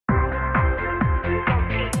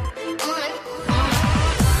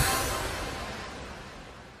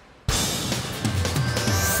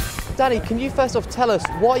Danny, can you first off tell us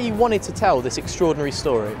why you wanted to tell this extraordinary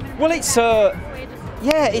story? Well, it's a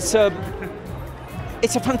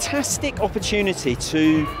fantastic opportunity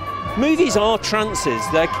to. Movies are trances.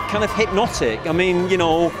 They're kind of hypnotic. I mean, you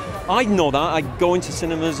know, I know that. I go into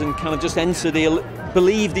cinemas and kind of just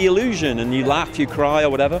believe the illusion, and you laugh, you cry, or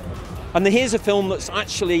whatever. And here's a film that's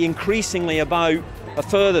actually increasingly about a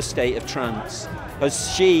further state of trance,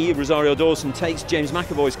 as she, Rosario Dawson, takes James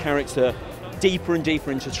McAvoy's character deeper and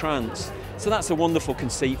deeper into trance. So that's a wonderful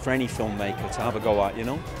conceit for any filmmaker to have a go at, you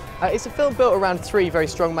know? It's a film built around three very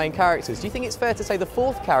strong main characters. Do you think it's fair to say the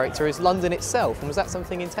fourth character is London itself, and was that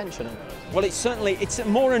something intentional? Well, it's a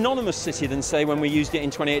more anonymous city than, say, when we used it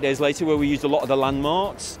in 28 Days Later, where we used a lot of the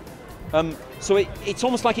landmarks. So it's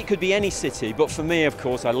almost like it could be any city, but for me, of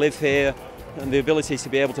course, I live here, and the ability to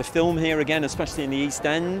be able to film here again, especially in the East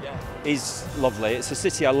End, is lovely. It's a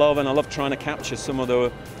city I love, and I love trying to capture some of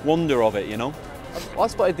the wonder of it, you know? I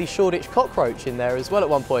spotted the Shoreditch cockroach in there as well at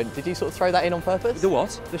one point. Did you sort of throw that in on purpose? The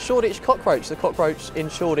what? The Shoreditch cockroach, the cockroach in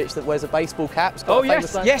Shoreditch that wears a baseball cap. Oh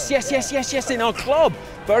yes, in our club.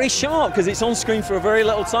 Very sharp, because it's on screen for a very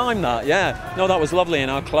little time, that, yeah. No, that was lovely in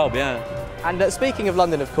our club, yeah. And speaking of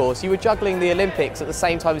London, of course, you were juggling the Olympics at the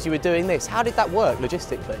same time as you were doing this. How did that work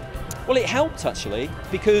logistically? Well, it helped actually,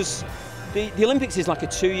 because the Olympics is like a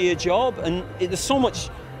 2-year job, and there's so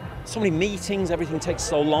many meetings, everything takes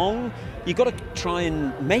so long. You've got to try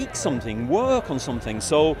and make something, work on something.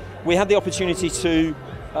 So we had the opportunity to,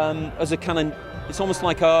 as a kind of, it's almost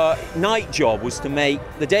like our night job was to make,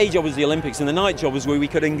 the day job was the Olympics, and the night job was where we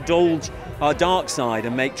could indulge our dark side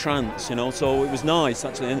and make trance, you know, so it was nice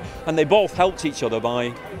actually. And they both helped each other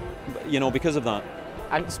by, you know, because of that.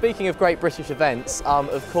 And speaking of great British events,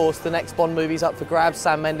 of course, the next Bond movie's up for grabs.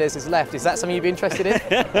 Sam Mendes is left. Is that something you'd be interested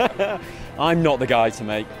in? I'm not the guy to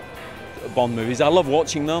make Bond movies. I love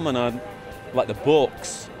watching them, and I like the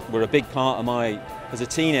books were a big part of my. As a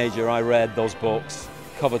teenager, I read those books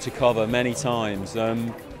cover to cover many times.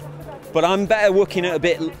 But I'm better working at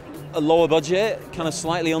a lower budget, kind of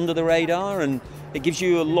slightly under the radar, and it gives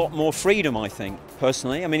you a lot more freedom, I think,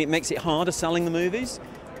 personally. I mean, it makes it harder selling the movies.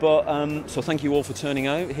 But so thank you all for turning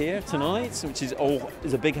out here tonight, which is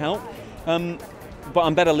a big help. But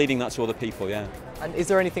I'm better leaving that to other people, yeah. And is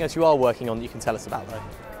there anything else you are working on that you can tell us about, though?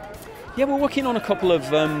 Yeah, we're working on a couple of,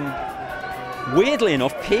 weirdly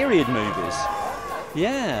enough, period movies.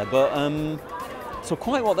 Yeah, but so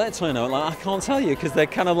quite what they're turning out like, I can't tell you, because they're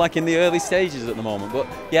kind of like in the early stages at the moment. But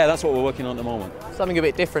yeah, that's what we're working on at the moment. Something a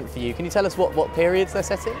bit different for you. Can you tell us what periods they're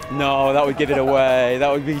set in? No, that would give it away.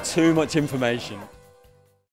 That would be too much information.